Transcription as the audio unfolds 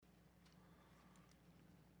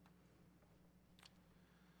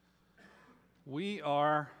We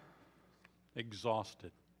are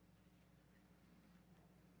exhausted.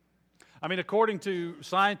 I mean, according to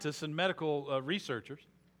scientists and medical researchers,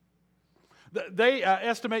 they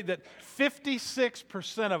estimate that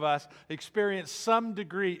 56% of us experience some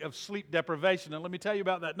degree of sleep deprivation. And let me tell you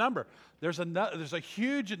about that number. There's a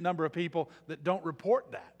huge number of people that don't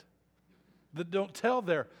report that don't tell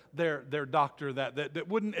their doctor that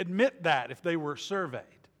wouldn't admit that if they were surveyed.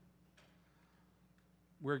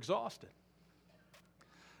 We're exhausted.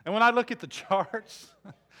 And when I look at the charts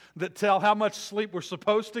that tell how much sleep we're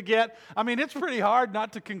supposed to get, I mean, it's pretty hard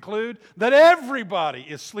not to conclude that everybody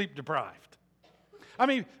is sleep deprived. I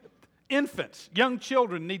mean, infants, young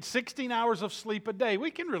children need 16 hours of sleep a day. We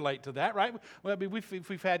can relate to that, right? Well, I mean,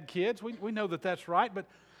 we've had kids. We know that that's right. But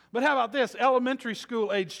how about this? Elementary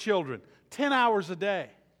school age children, 10 hours a day.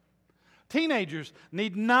 Teenagers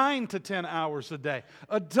need 9 to 10 hours a day.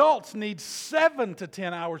 Adults need 7 to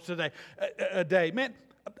 10 hours a day. Man,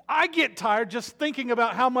 I get tired just thinking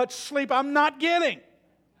about how much sleep I'm not getting.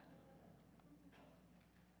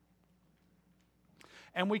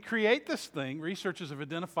 And we create this thing, researchers have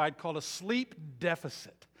identified, called a sleep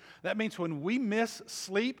deficit. That means when we miss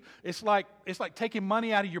sleep, it's like taking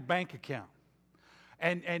money out of your bank account.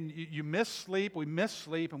 And you miss sleep, we miss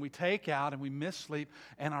sleep, and we take out and we miss sleep,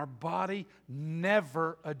 and our body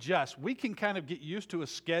never adjusts. We can kind of get used to a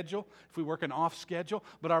schedule if we work an off schedule,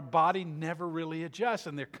 but our body never really adjusts.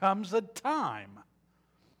 And there comes a time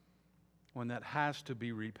when that has to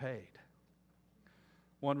be repaid.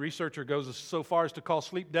 One researcher goes so far as to call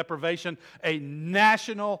sleep deprivation a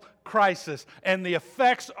national crisis, and the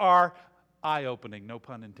effects are eye-opening, no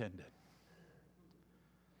pun intended.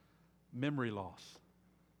 Memory loss,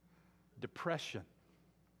 depression,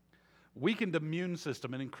 weakened immune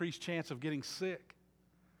system, and increased chance of getting sick,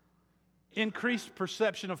 increased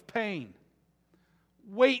perception of pain,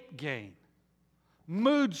 weight gain,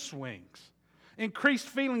 mood swings, increased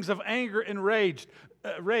feelings of anger and rage,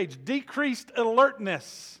 decreased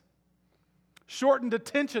alertness, shortened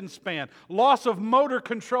attention span, loss of motor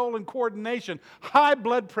control and coordination, high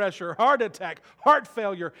blood pressure, heart attack, heart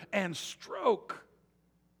failure, and stroke.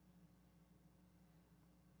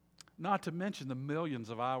 Not to mention the millions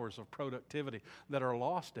of hours of productivity that are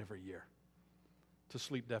lost every year to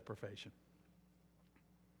sleep deprivation.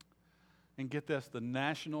 And get this, the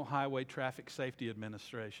National Highway Traffic Safety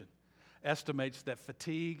Administration estimates that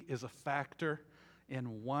fatigue is a factor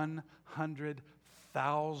in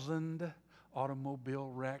 100,000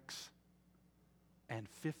 automobile wrecks and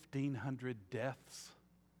 1,500 deaths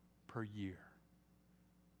per year.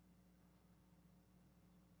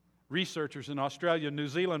 Researchers in Australia and New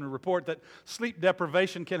Zealand report that sleep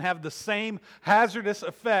deprivation can have the same hazardous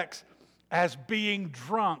effects as being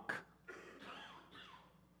drunk.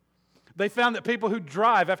 They found that people who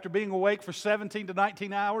drive after being awake for 17 to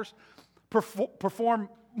 19 hours perform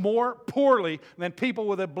more poorly than people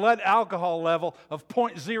with a blood alcohol level of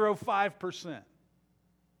 0.05%.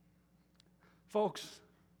 Folks,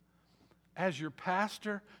 as your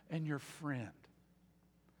pastor and your friend,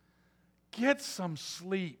 get some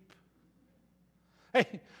sleep.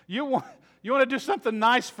 Hey, you want to do something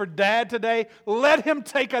nice for Dad today? Let him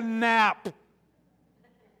take a nap.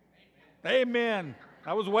 Amen.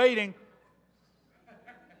 I was waiting.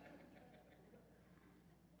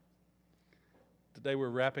 Today we're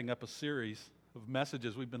wrapping up a series of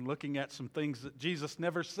messages. We've been looking at some things that Jesus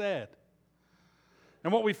never said.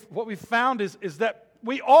 And what we've found is that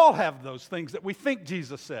we all have those things that we think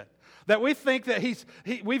Jesus said. That we think that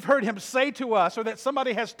we've heard him say to us, or that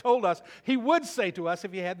somebody has told us he would say to us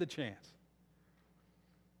if he had the chance.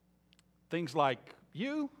 Things like,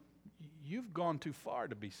 you've gone too far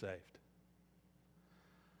to be saved.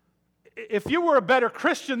 If you were a better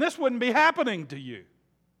Christian, this wouldn't be happening to you.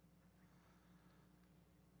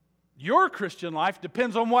 Your Christian life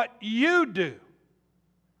depends on what you do.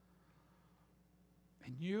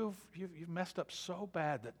 And you've messed up so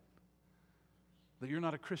bad that you're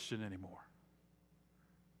not a Christian anymore.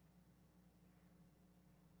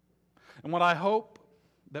 And what I hope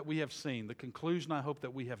that we have seen, the conclusion I hope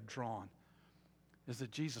that we have drawn, is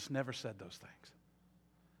that Jesus never said those things.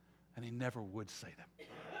 And he never would say them.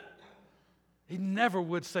 He never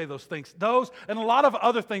would say those things. Those and a lot of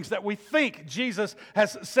other things that we think Jesus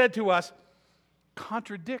has said to us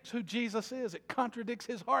contradicts who Jesus is. It contradicts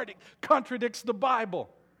his heart. It contradicts the Bible.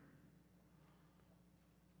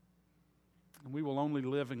 And we will only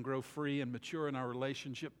live and grow free and mature in our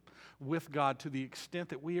relationship with God to the extent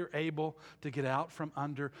that we are able to get out from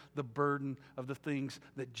under the burden of the things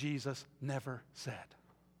that Jesus never said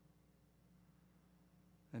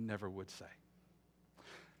and never would say.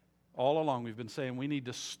 All along we've been saying we need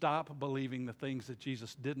to stop believing the things that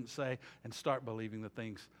Jesus didn't say and start believing the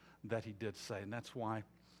things that he did say. And that's why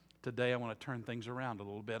today I want to turn things around a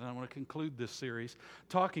little bit, and I want to conclude this series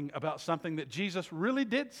talking about something that Jesus really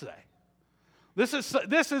did say. This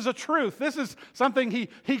is a truth. This is something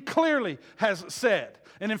he clearly has said.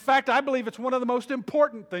 And in fact, I believe it's one of the most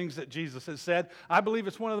important things that Jesus has said. I believe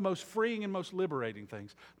it's one of the most freeing and most liberating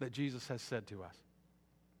things that Jesus has said to us.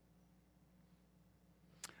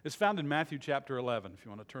 It's found in Matthew chapter 11. If you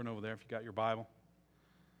want to turn over there, if you got your Bible.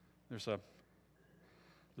 There's a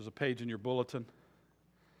page in your bulletin,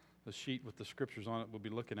 the sheet with the scriptures on it we'll be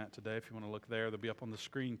looking at today. If you want to look there, they'll be up on the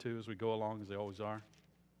screen too as we go along, as they always are.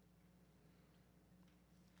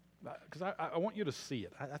 Because I want you to see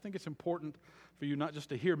it. I think it's important for you not just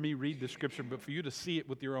to hear me read the scripture, but for you to see it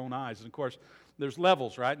with your own eyes. And of course, there's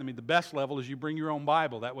levels, right? I mean, the best level is you bring your own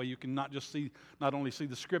Bible. That way you can not only see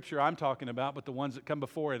the scripture I'm talking about, but the ones that come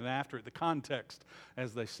before it and after it, the context,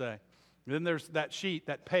 as they say. And then there's that sheet,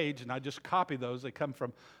 that page, and I just copy those. They come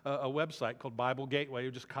from a website called Bible Gateway.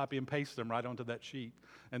 You just copy and paste them right onto that sheet.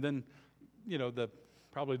 And then,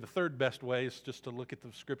 probably the third best way is just to look at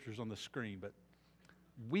the scriptures on the screen. But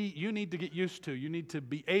you need to get used to, you need to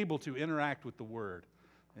be able to interact with the Word,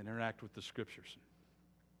 interact with the Scriptures.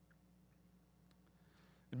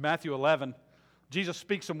 In Matthew 11, Jesus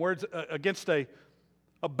speaks some words against a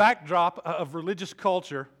backdrop of religious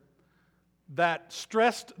culture that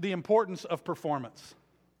stressed the importance of performance.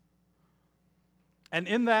 And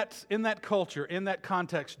in that culture, in that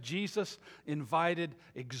context, Jesus invited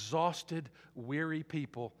exhausted, weary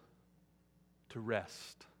people to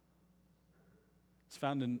rest. It's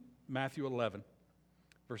found in Matthew 11,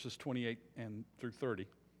 verses 28 and through 30.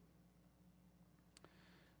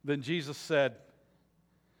 Then Jesus said,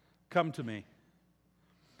 "Come to me,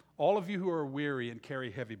 all of you who are weary and carry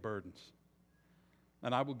heavy burdens,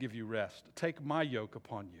 and I will give you rest. Take my yoke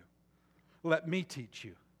upon you. Let me teach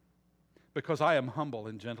you, because I am humble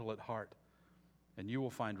and gentle at heart, and you will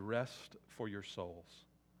find rest for your souls.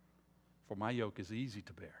 For my yoke is easy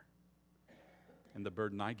to bear, and the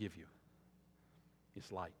burden I give you is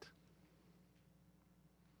light."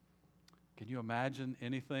 Can you imagine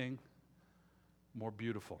anything more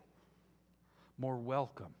beautiful, more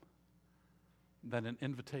welcome than an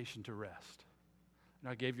invitation to rest? And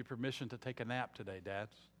I gave you permission to take a nap today,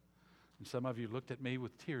 dads. And some of you looked at me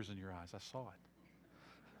with tears in your eyes. I saw it.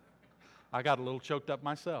 I got a little choked up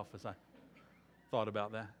myself as I thought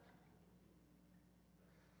about that.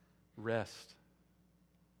 Rest.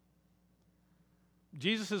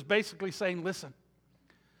 Jesus is basically saying, listen,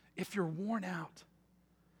 if you're worn out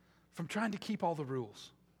from trying to keep all the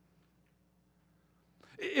rules,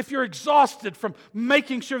 if you're exhausted from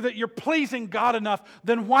making sure that you're pleasing God enough,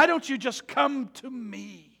 then why don't you just come to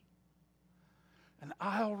me? And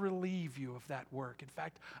I'll relieve you of that work. In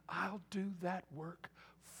fact, I'll do that work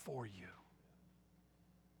for you.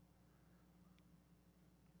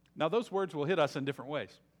 Now, those words will hit us in different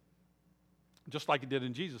ways, just like it did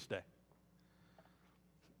in Jesus' day.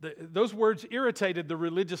 Those words irritated the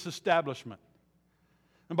religious establishment.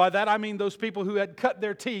 And by that I mean those people who had cut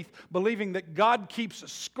their teeth believing that God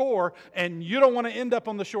keeps score and you don't want to end up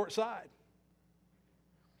on the short side.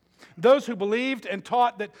 Those who believed and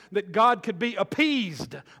taught that God could be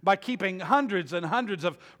appeased by keeping hundreds and hundreds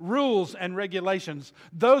of rules and regulations.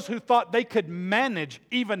 Those who thought they could manage,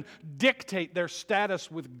 even dictate their status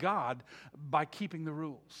with God by keeping the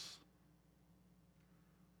rules.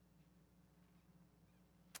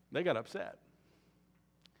 They got upset.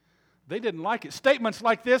 They didn't like it. Statements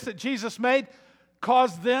like this that Jesus made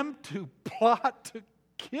caused them to plot to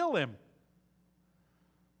kill him.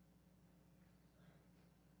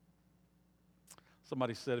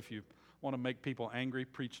 Somebody said if you want to make people angry,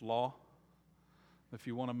 preach law. If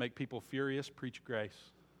you want to make people furious, preach grace.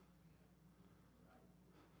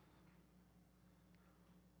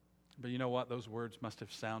 But you know what? Those words must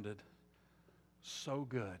have sounded so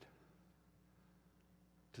good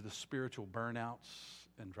to the spiritual burnouts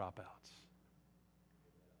and dropouts.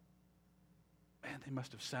 Man, they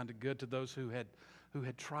must have sounded good to those who had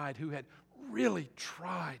really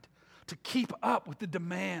tried to keep up with the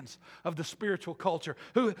demands of the spiritual culture,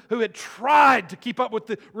 who had tried to keep up with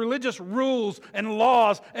the religious rules and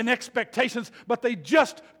laws and expectations, but they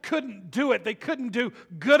just couldn't do it. They couldn't do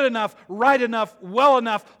good enough, right enough, well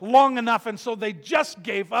enough, long enough, and so they just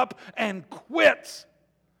gave up and quit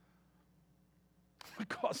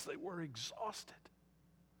because they were exhausted.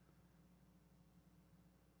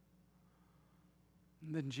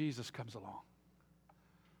 And then Jesus comes along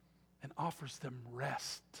and offers them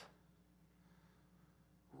rest.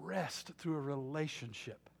 Rest through a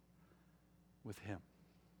relationship with Him.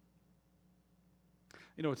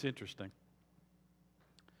 You know, it's interesting.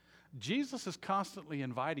 Jesus is constantly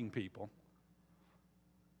inviting people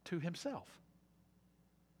to himself.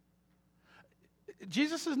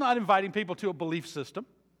 Jesus is not inviting people to a belief system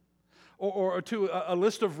or to a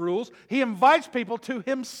list of rules. He invites people to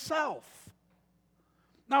himself.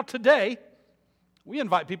 Now today, we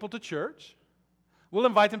invite people to church. We'll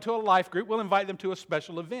invite them to a life group. We'll invite them to a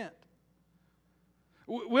special event.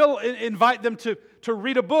 We'll invite them to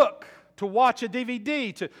read a book, to watch a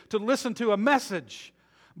DVD, to listen to a message.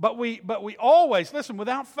 But we always, listen,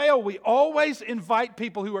 without fail, we always invite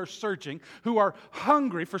people who are searching, who are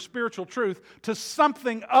hungry for spiritual truth, to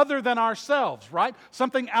something other than ourselves, right?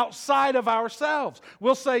 Something outside of ourselves.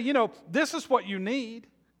 We'll say, you know, this is what you need.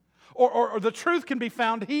 Or the truth can be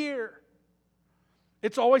found here.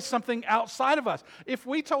 It's always something outside of us. If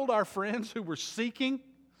we told our friends who were seeking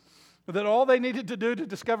that all they needed to do to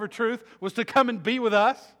discover truth was to come and be with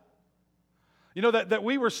us, you know, that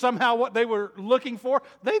we were somehow what they were looking for,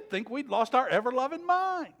 they'd think we'd lost our ever-loving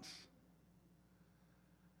minds.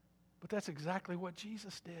 But that's exactly what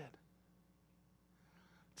Jesus did.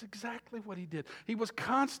 It's exactly what he did. He was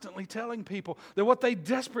constantly telling people that what they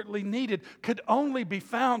desperately needed could only be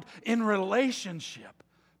found in relationship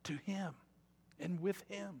to him and with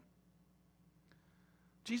him.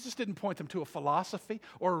 Jesus didn't point them to a philosophy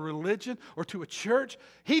or a religion or to a church.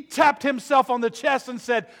 He tapped himself on the chest and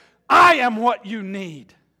said, I am what you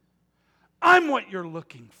need. I'm what you're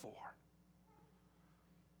looking for.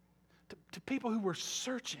 To people who were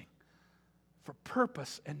searching for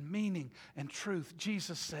purpose and meaning and truth,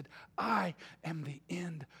 Jesus said, I am the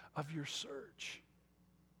end of your search.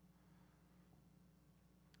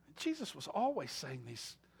 Jesus was always saying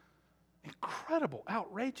these incredible,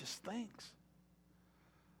 outrageous things.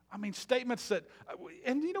 I mean, statements that,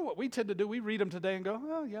 and you know what we tend to do? We read them today and go,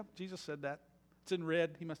 oh, yeah, Jesus said that. It's in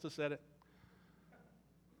red. He must have said it.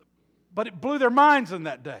 But it blew their minds in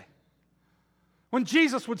that day. When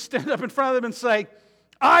Jesus would stand up in front of them and say,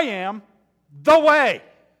 I am the way,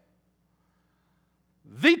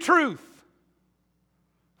 the truth,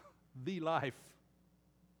 the life.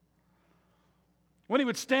 When he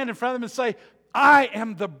would stand in front of them and say, I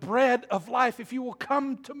am the bread of life. If you will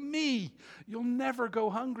come to me, you'll never go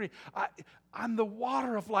hungry. I'm the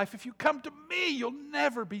water of life. If you come to me, you'll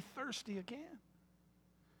never be thirsty again.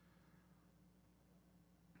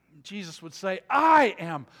 Jesus would say, I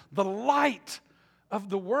am the light of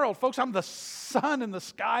the world. Folks, I'm the sun in the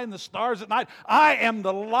sky and the stars at night. I am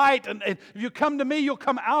the light. And if you come to me, you'll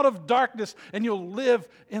come out of darkness and you'll live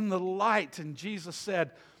in the light. And Jesus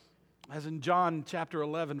said, as in John chapter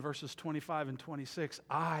 11, verses 25 and 26,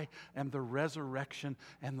 I am the resurrection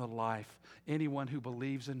and the life. Anyone who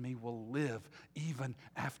believes in me will live even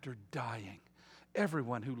after dying.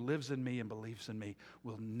 Everyone who lives in me and believes in me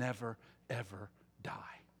will never, ever die.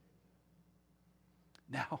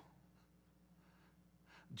 Now,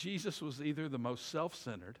 Jesus was either the most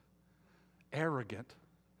self-centered, arrogant,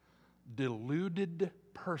 deluded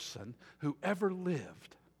person who ever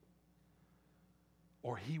lived,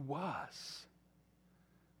 or he was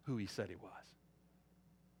who he said he was.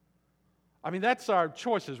 I mean, that's our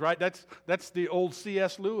choices, right? That's the old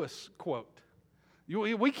C.S. Lewis quote.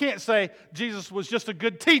 We can't say Jesus was just a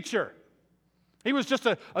good teacher. He was just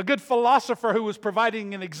a good philosopher who was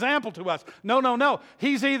providing an example to us. No.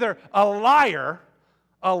 He's either a liar,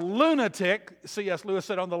 a lunatic, C.S. Lewis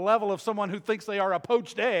said, on the level of someone who thinks they are a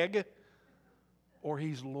poached egg, or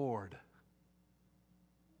he's Lord.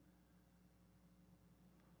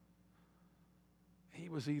 He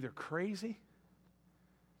was either crazy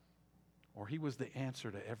or he was the answer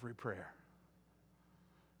to every prayer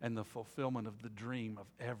and the fulfillment of the dream of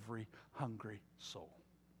every hungry soul.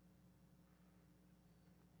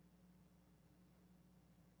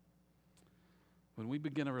 When we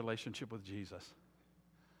begin a relationship with Jesus,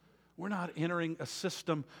 we're not entering a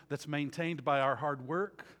system that's maintained by our hard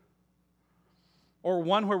work or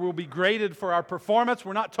one where we'll be graded for our performance.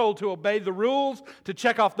 We're not told to obey the rules, to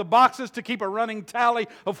check off the boxes, to keep a running tally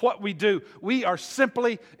of what we do. We are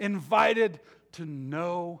simply invited to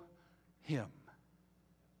know Him.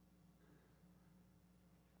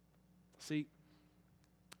 See,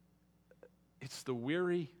 it's the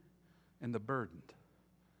weary and the burdened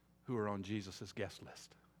who are on Jesus' guest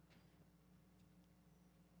list.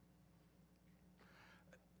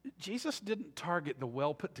 Jesus didn't target the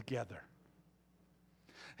well put together.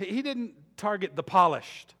 He didn't target the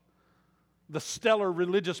polished, the stellar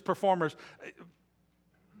religious performers.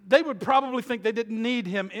 They would probably think they didn't need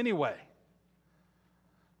him anyway.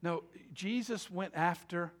 No, Jesus went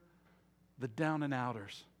after the down and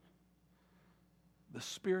outers, the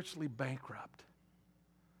spiritually bankrupt,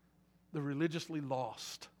 the religiously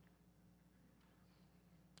lost,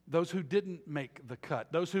 those who didn't make the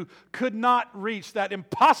cut, those who could not reach that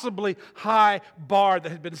impossibly high bar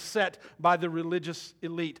that had been set by the religious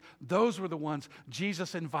elite. Those were the ones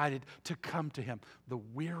Jesus invited to come to Him, the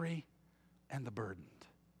weary and the burdened.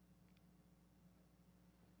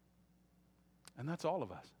 And that's all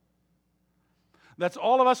of us. That's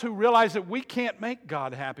all of us who realize that we can't make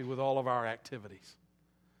God happy with all of our activities.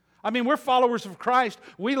 I mean, we're followers of Christ.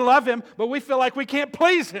 We love Him, but we feel like we can't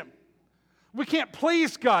please Him. We can't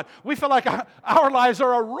please God. We feel like our lives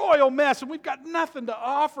are a royal mess and we've got nothing to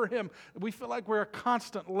offer Him. We feel like we're a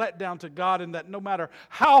constant letdown to God, and that no matter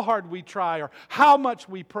how hard we try or how much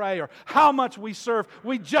we pray or how much we serve,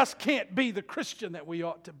 we just can't be the Christian that we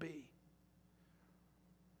ought to be.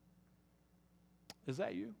 Is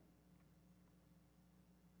that you?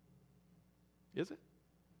 Is it?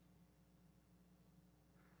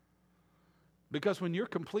 Because when you're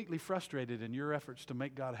completely frustrated in your efforts to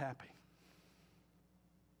make God happy,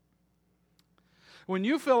 when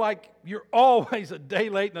you feel like you're always a day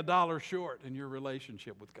late and a dollar short in your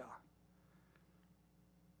relationship with God,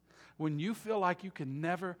 when you feel like you can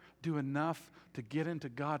never do enough to get into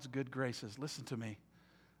God's good graces, listen to me,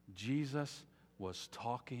 Jesus was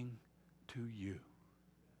talking to you.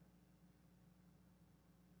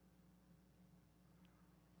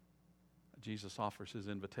 Jesus offers His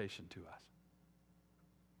invitation to us.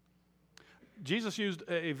 Jesus used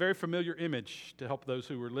a very familiar image to help those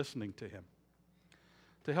who were listening to Him,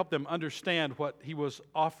 to help them understand what He was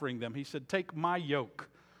offering them. He said, "Take my yoke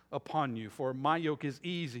upon you, for my yoke is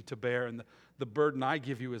easy to bear, and the burden I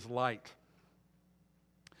give you is light."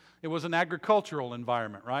 It was an agricultural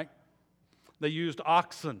environment, right? They used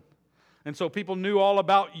oxen. And so people knew all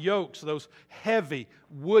about yokes, those heavy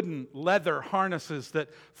wooden leather harnesses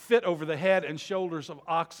that fit over the head and shoulders of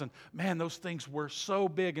oxen. Man, those things were so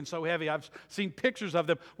big and so heavy. I've seen pictures of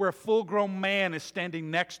them where a full-grown man is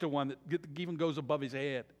standing next to one that even goes above his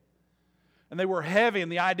head. And they were heavy,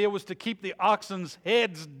 and the idea was to keep the oxen's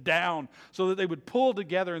heads down so that they would pull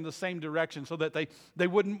together in the same direction, so that they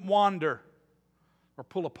wouldn't wander or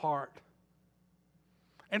pull apart.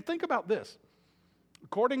 And think about this.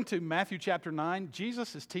 According to Matthew chapter 9,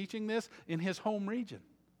 Jesus is teaching this in His home region.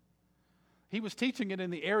 He was teaching it in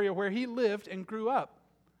the area where He lived and grew up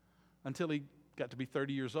until He got to be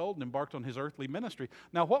 30 years old and embarked on His earthly ministry.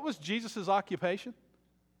 Now, what was Jesus' occupation?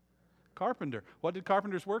 Carpenter. What did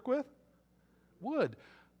carpenters work with? Wood.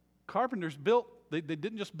 Carpenters built, they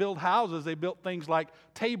didn't just build houses, they built things like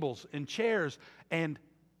tables and chairs and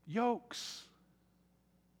yokes.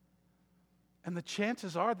 And the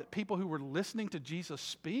chances are that people who were listening to Jesus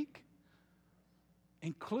speak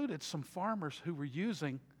included some farmers who were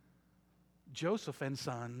using Joseph and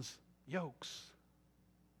Sons yokes.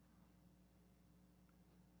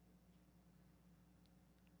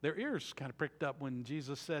 Their ears kind of pricked up when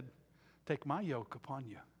Jesus said, "Take my yoke upon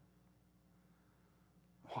you."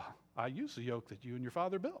 Well, I use the yoke that you and your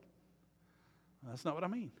father built. That's not what I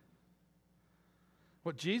mean.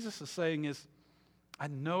 What Jesus is saying is, I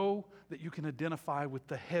know that you can identify with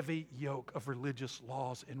the heavy yoke of religious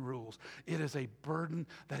laws and rules. It is a burden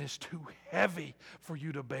that is too heavy for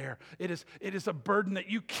you to bear. It is a burden that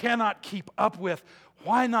you cannot keep up with.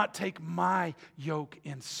 Why not take my yoke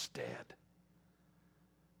instead?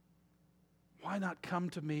 Why not come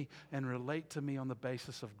to me and relate to me on the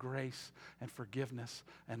basis of grace and forgiveness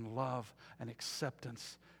and love and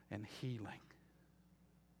acceptance and healing?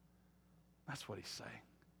 That's what He's saying.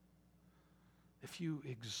 If you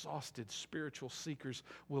exhausted spiritual seekers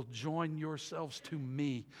will join yourselves to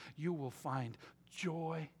me, you will find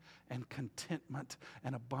joy and contentment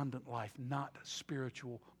and abundant life, not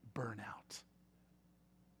spiritual burnout.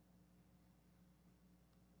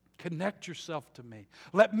 Connect yourself to me.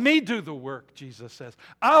 Let me do the work, Jesus says.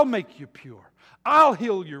 I'll make you pure. I'll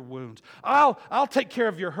heal your wounds. I'll take care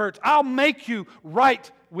of your hurts. I'll make you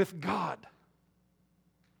right with God.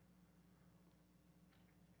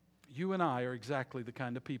 You and I are exactly the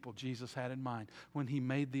kind of people Jesus had in mind when He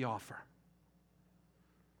made the offer.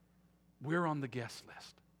 We're on the guest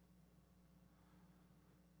list.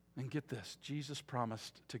 And get this, Jesus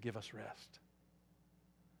promised to give us rest.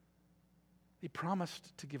 He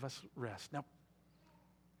promised to give us rest. Now,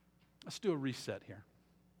 let's do a reset here.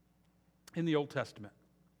 In the Old Testament,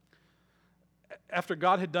 after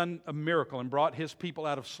God had done a miracle and brought His people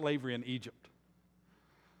out of slavery in Egypt,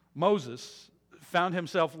 Moses found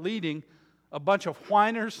himself leading a bunch of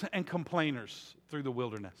whiners and complainers through the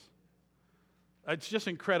wilderness. It's just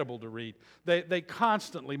incredible to read. They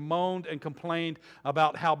constantly moaned and complained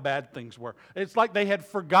about how bad things were. It's like they had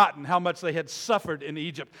forgotten how much they had suffered in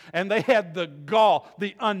Egypt. And they had the gall,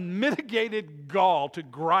 the unmitigated gall, to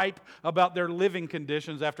gripe about their living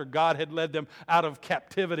conditions after God had led them out of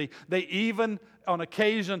captivity. They even, on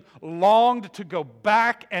occasion, longed to go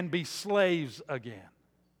back and be slaves again.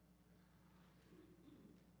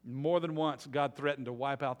 More than once, God threatened to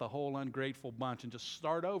wipe out the whole ungrateful bunch and just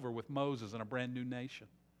start over with Moses and a brand new nation.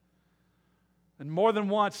 And more than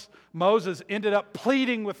once, Moses ended up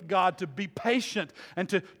pleading with God to be patient and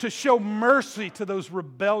to show mercy to those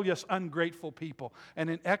rebellious, ungrateful people. And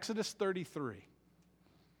in Exodus 33,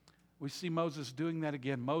 we see Moses doing that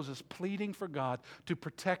again. Moses pleading for God to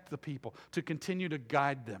protect the people, to continue to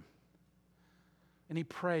guide them. And he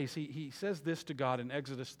prays. He says this to God in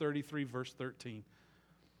Exodus 33, verse 13.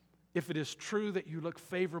 If it is true that you look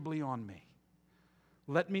favorably on me,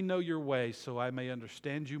 let me know your ways so I may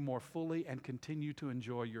understand you more fully and continue to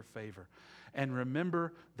enjoy your favor. And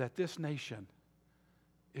remember that this nation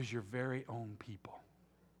is your very own people.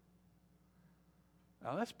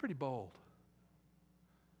 Now that's pretty bold.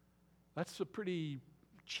 That's a pretty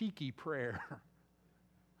cheeky prayer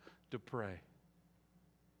to pray.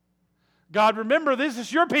 God, remember, this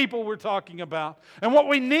is your people we're talking about. And what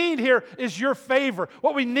we need here is your favor.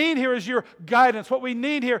 What we need here is your guidance. What we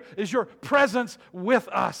need here is your presence with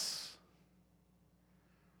us.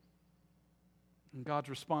 And God's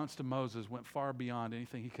response to Moses went far beyond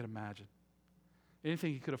anything he could imagine,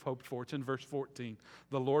 anything he could have hoped for. It's in verse 14.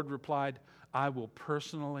 The Lord replied, I will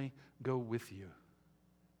personally go with you,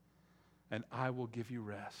 and I will give you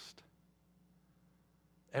rest.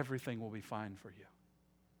 Everything will be fine for you.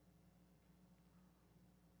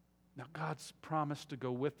 Now, God's promise to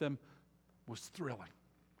go with them was thrilling.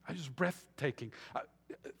 It was breathtaking.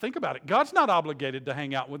 Think about it. God's not obligated to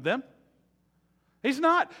hang out with them. He's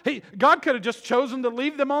not. God could have just chosen to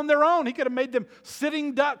leave them on their own. He could have made them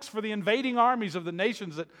sitting ducks for the invading armies of the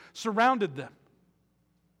nations that surrounded them.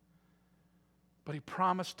 But He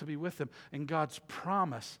promised to be with them. And God's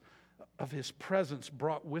promise of His presence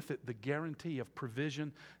brought with it the guarantee of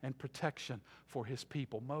provision and protection for His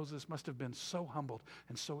people. Moses must have been so humbled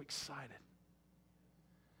and so excited.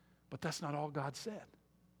 But that's not all God said.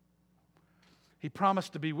 He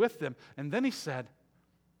promised to be with them, and then He said,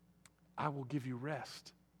 I will give you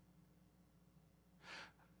rest.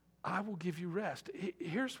 I will give you rest.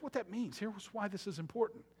 Here's what that means. Here's why this is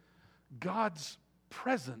important. God's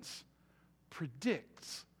presence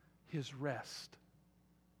predicts His rest.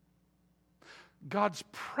 God's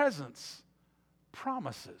presence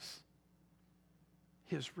promises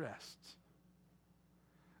His rest.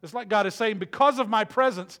 It's like God is saying, because of my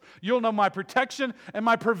presence, you'll know my protection and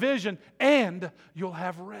my provision, and you'll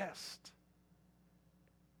have rest.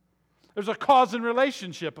 There's a cause and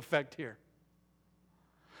relationship effect here.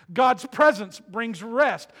 God's presence brings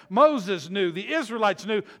rest. Moses knew, the Israelites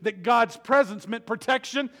knew that God's presence meant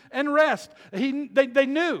protection and rest. They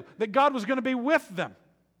knew that God was going to be with them.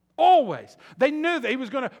 Always. They knew that He was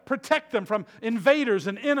going to protect them from invaders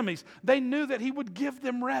and enemies. They knew that He would give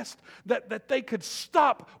them rest, that they could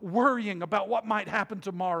stop worrying about what might happen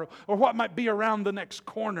tomorrow or what might be around the next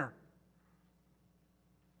corner.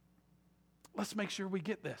 Let's make sure we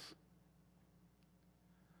get this.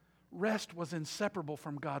 Rest was inseparable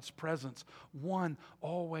from God's presence. One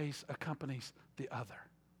always accompanies the other.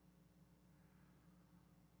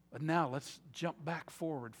 But now let's jump back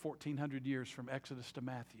forward 1,400 years from Exodus to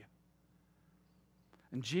Matthew.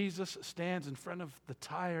 And Jesus stands in front of the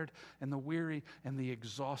tired and the weary and the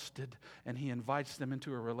exhausted, and He invites them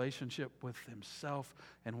into a relationship with Himself.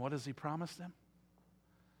 And what does He promise them?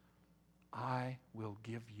 I will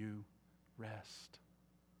give you rest.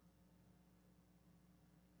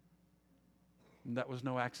 And that was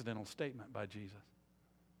no accidental statement by Jesus.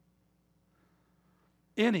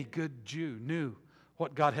 Any good Jew knew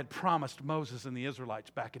what God had promised Moses and the Israelites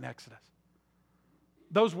back in Exodus.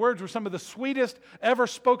 Those words were some of the sweetest ever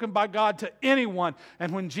spoken by God to anyone.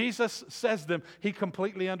 And when Jesus says them, He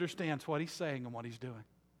completely understands what He's saying and what He's doing.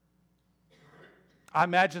 I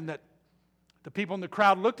imagine that the people in the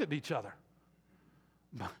crowd looked at each other,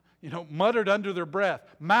 muttered under their breath,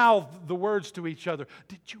 mouthed the words to each other.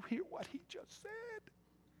 Did you hear what He just said?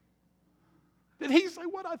 Did He say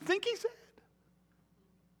what I think He said?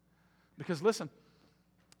 Because listen,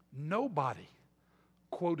 nobody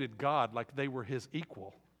quoted God like they were His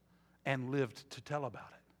equal and lived to tell about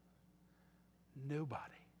it. Nobody.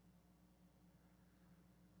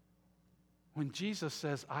 When Jesus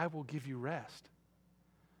says, I will give you rest,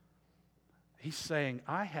 He's saying,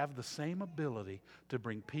 I have the same ability to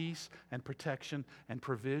bring peace and protection and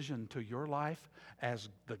provision to your life as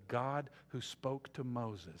the God who spoke to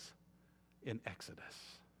Moses in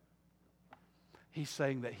Exodus. He's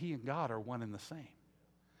saying that He and God are one and the same.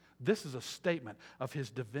 This is a statement of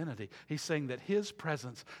His divinity. He's saying that His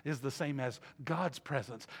presence is the same as God's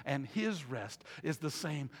presence, and His rest is the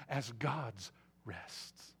same as God's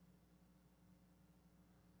rest.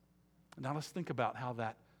 Now let's think about how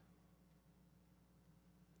that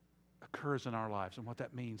occurs in our lives and what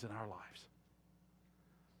that means in our lives.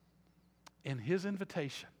 In His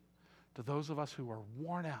invitation to those of us who are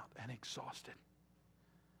worn out and exhausted,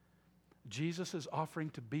 Jesus is offering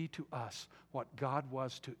to be to us what God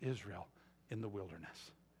was to Israel in the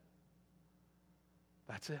wilderness.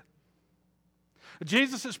 That's it.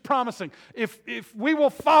 Jesus is promising if we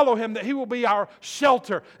will follow Him, that He will be our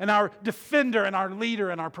shelter and our defender and our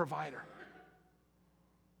leader and our provider.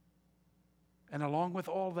 And along with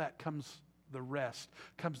all that comes the rest,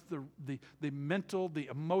 comes the mental, the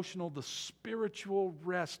emotional, the spiritual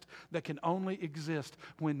rest that can only exist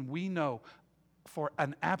when we know for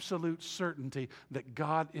an absolute certainty that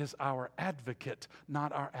God is our advocate,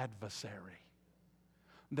 not our adversary.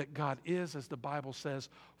 That God is, as the Bible says,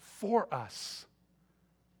 for us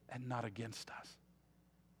and not against us.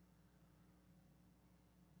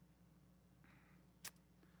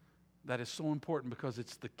 That is so important because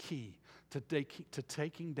it's the key to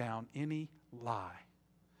taking down any lie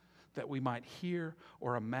that we might hear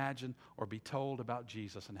or imagine or be told about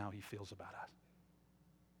Jesus and how He feels about us.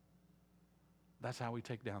 That's how we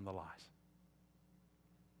take down the lies.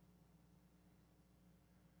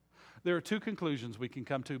 There are two conclusions we can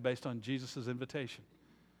come to based on Jesus' invitation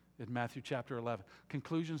in Matthew chapter 11.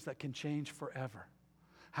 Conclusions that can change forever.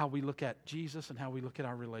 How we look at Jesus and how we look at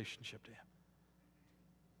our relationship to Him.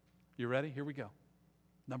 You ready? Here we go.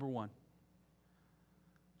 Number one,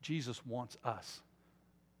 Jesus wants us.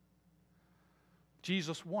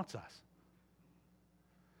 Jesus wants us.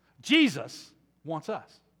 Jesus wants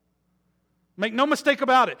us. Make no mistake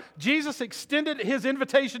about it. Jesus extended His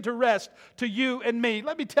invitation to rest to you and me.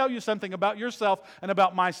 Let me tell you something about yourself and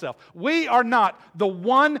about myself. We are not the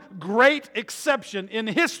one great exception in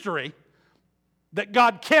history that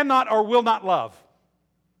God cannot or will not love.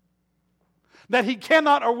 That He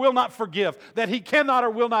cannot or will not forgive. That He cannot or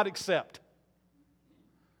will not accept.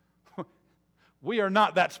 We are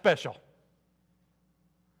not that special.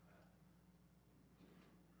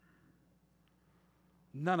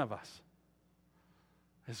 None of us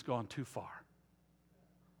has gone too far.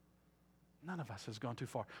 None of us has gone too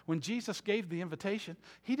far. When Jesus gave the invitation,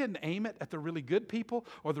 He didn't aim it at the really good people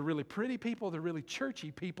or the really pretty people, the really churchy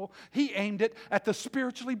people. He aimed it at the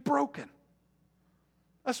spiritually broken.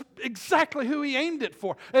 That's exactly who He aimed it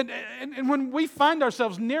for. And when we find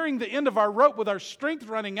ourselves nearing the end of our rope with our strength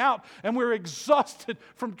running out and we're exhausted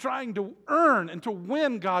from trying to earn and to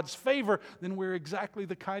win God's favor, then we're exactly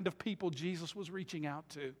the kind of people Jesus was reaching out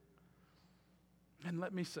to. And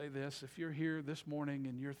let me say this, if you're here this morning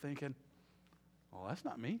and you're thinking, well, that's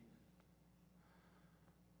not me.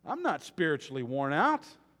 I'm not spiritually worn out.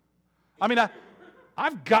 I mean,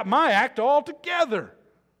 I've got my act all together.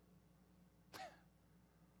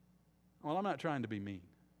 Well, I'm not trying to be mean.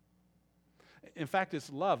 In fact,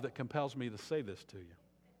 it's love that compels me to say this to you.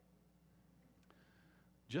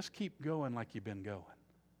 Just keep going like you've been going.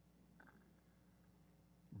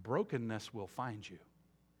 Brokenness will find you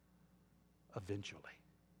eventually.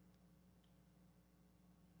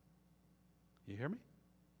 You hear me?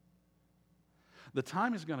 The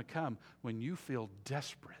time is going to come when you feel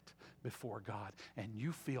desperate before God and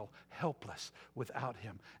you feel helpless without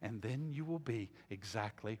Him, and then you will be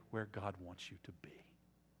exactly where God wants you to be.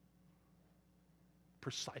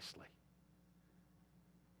 Precisely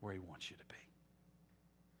where He wants you to be.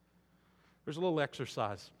 There's a little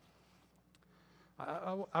exercise.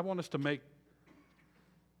 I want us to make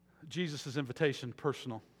Jesus' invitation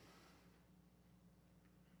personal.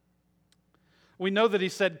 We know that He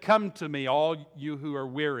said, "Come to me, all you who are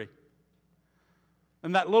weary."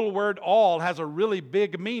 And that little word "all" has a really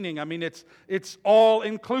big meaning. I mean, it's all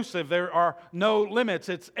inclusive. There are no limits.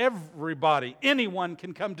 It's everybody. Anyone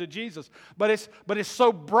can come to Jesus. But it's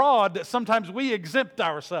so broad that sometimes we exempt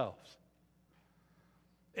ourselves.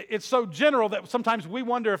 It's so general that sometimes we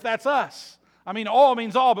wonder if that's us. I mean, all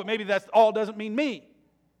means all, but maybe that's all doesn't mean me.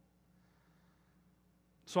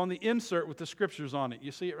 So on the insert with the scriptures on it,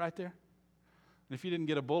 you see it right there? And if you didn't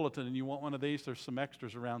get a bulletin and you want one of these, there's some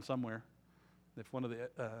extras around somewhere. If one of the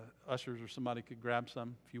ushers or somebody could grab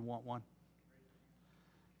some if you want one.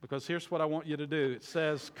 Because here's what I want you to do. It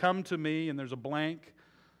says, "Come to me," and there's a blank.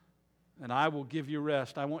 and I will give you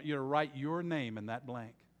rest. I want you to write your name in that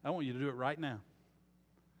blank. I want you to do it right now.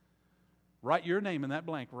 Write your name in that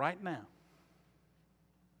blank right now.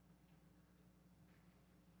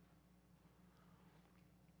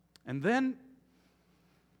 And then,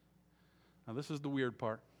 now this is the weird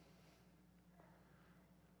part.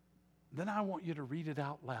 Then I want you to read it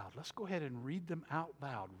out loud. Let's go ahead and read them out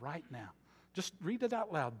loud right now. Just read it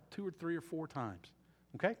out loud 2 or 3 or 4 times.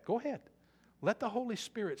 Okay? Go ahead. Let the Holy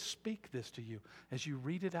Spirit speak this to you as you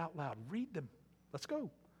read it out loud. Read them. Let's go.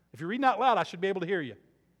 If you're reading out loud, I should be able to hear you.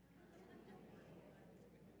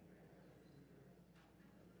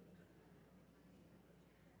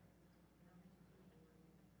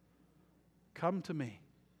 Come to me.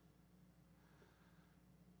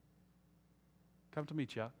 Come to me,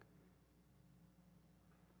 Chuck.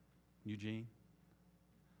 Eugene.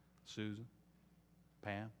 Susan.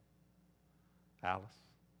 Pam. Alice.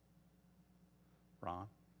 Ron.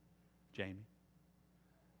 Jamie.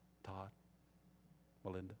 Todd.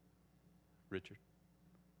 Melinda. Richard.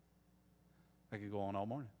 I could go on all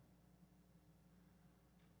morning.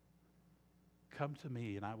 Come to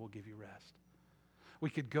me and I will give you rest. We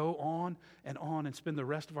could go on and spend the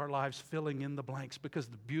rest of our lives filling in the blanks, because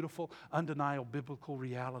the beautiful, undeniable biblical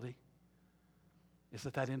reality is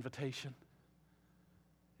that invitation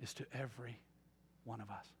is to every one of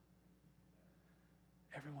us.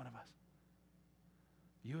 Every one of us.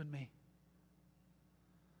 You and me.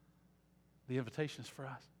 The invitation is for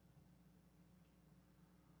us.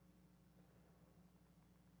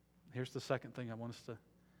 Here's the second thing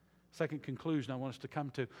second conclusion I want us to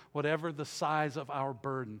come to. Whatever the size of our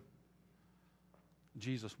burden,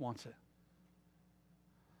 Jesus wants it.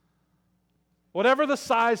 Whatever the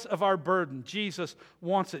size of our burden, Jesus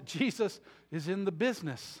wants it. Jesus is in the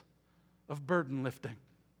business of burden lifting.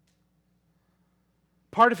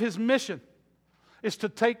 Part of His mission is to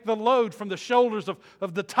take the load from the shoulders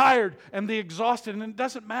of the tired and the exhausted. And it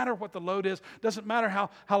doesn't matter what the load is. It doesn't matter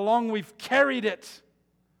how long we've carried it.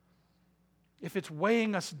 If it's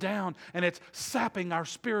weighing us down and it's sapping our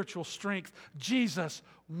spiritual strength, Jesus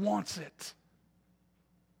wants it.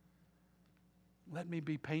 Let me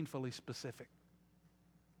be painfully specific.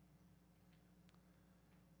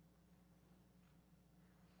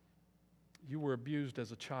 You were abused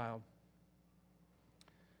as a child,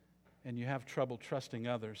 and you have trouble trusting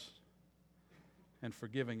others and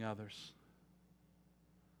forgiving others.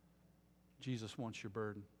 Jesus wants your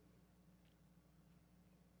burden.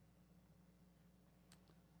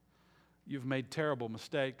 You've made terrible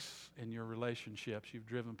mistakes in your relationships. You've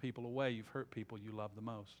driven people away. You've hurt people you love the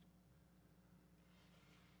most.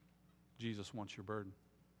 Jesus wants your burden.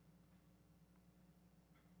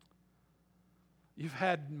 You've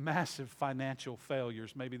had massive financial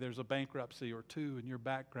failures. Maybe there's a bankruptcy or 2 in your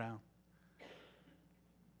background.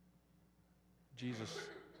 Jesus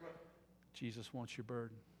wants your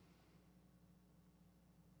burden.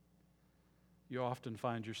 You often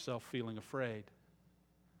find yourself feeling afraid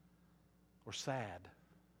or sad.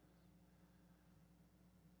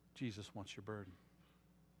 Jesus wants your burden.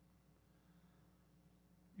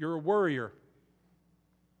 You're a worrier.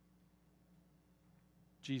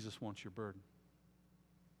 Jesus wants your burden.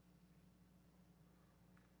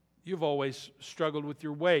 You've always struggled with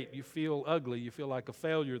your weight. You feel ugly. You feel like a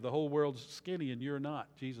failure. The whole world's skinny and you're not.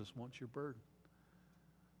 Jesus wants your burden.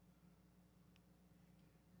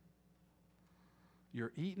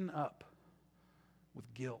 You're eaten up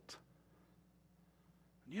with guilt.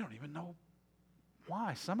 You don't even know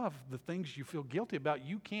why. Some of the things you feel guilty about,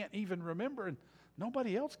 you can't even remember, and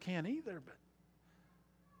nobody else can either. But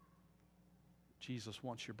Jesus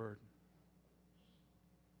wants your burden.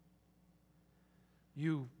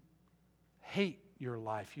 You hate your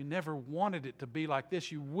life. You never wanted it to be like this.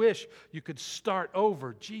 You wish you could start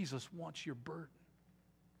over. Jesus wants your burden.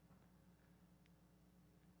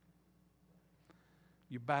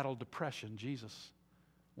 You battle depression. Jesus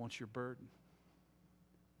wants your burden.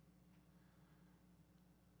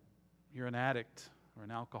 You're an addict or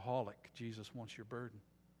an alcoholic. Jesus wants your burden.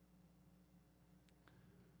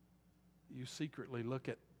 You secretly look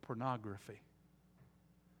at pornography.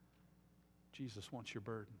 Jesus wants your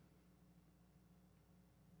burden.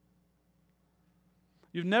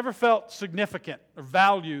 You've never felt significant or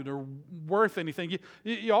valued or worth anything.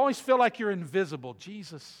 You always feel like you're invisible.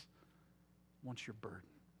 Jesus wants your burden.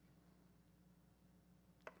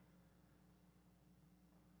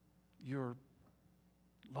 You're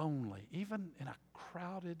lonely, even in a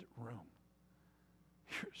crowded room.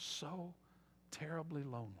 You're so terribly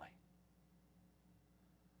lonely.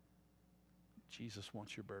 Jesus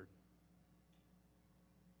wants your burden.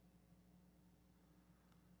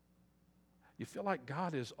 You feel like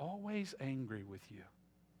God is always angry with you.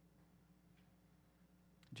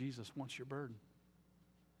 Jesus wants your burden.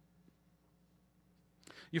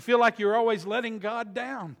 You feel like you're always letting God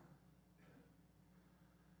down.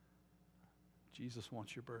 Jesus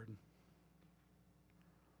wants your burden.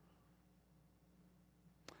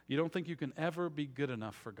 You don't think you can ever be good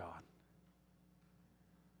enough for God.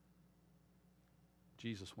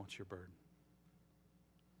 Jesus wants your burden.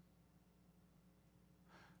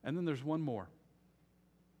 And then there's one more.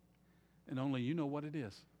 And only you know what it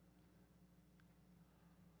is.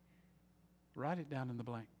 Write it down in the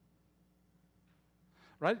blank.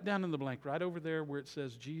 Write it down in the blank, right over there where it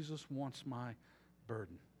says, Jesus wants my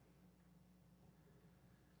burden.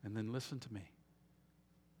 And then listen to me.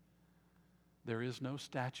 There is no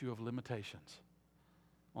statute of limitations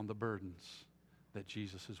on the burdens that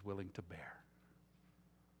Jesus is willing to bear.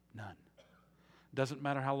 None. Doesn't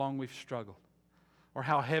matter how long we've struggled, or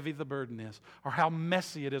how heavy the burden is, or how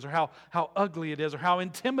messy it is, or how ugly it is, or how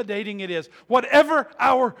intimidating it is. Whatever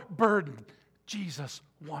our burden, Jesus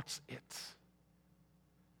wants it.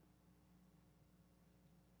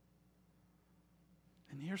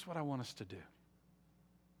 And here's what I want us to do.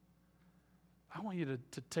 I want you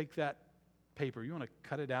to take that paper. You want to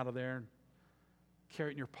cut it out of there and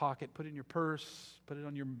carry it in your pocket, put it in your purse, put it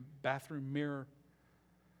on your bathroom mirror.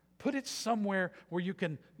 Put it somewhere where you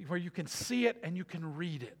can see it and you can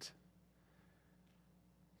read it.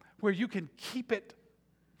 Where you can keep it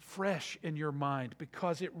fresh in your mind,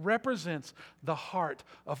 because it represents the heart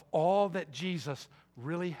of all that Jesus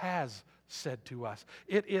really has said to us.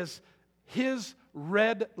 It is His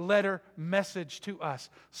red letter message to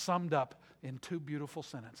us, summed up in two beautiful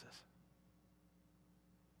sentences.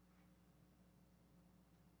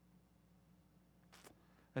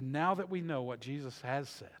 And now that we know what Jesus has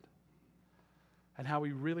said and how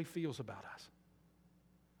He really feels about us,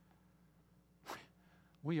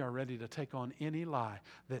 we are ready to take on any lie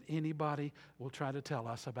that anybody will try to tell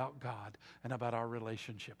us about God and about our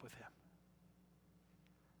relationship with Him.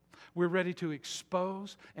 We're ready to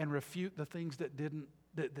expose and refute the things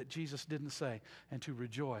that Jesus didn't say, and to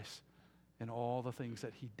rejoice in all the things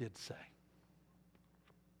that He did say.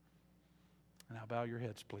 And now bow your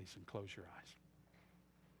heads, please, and close your eyes.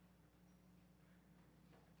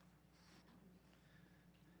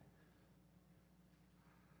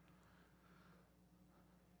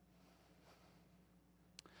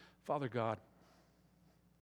 Father God,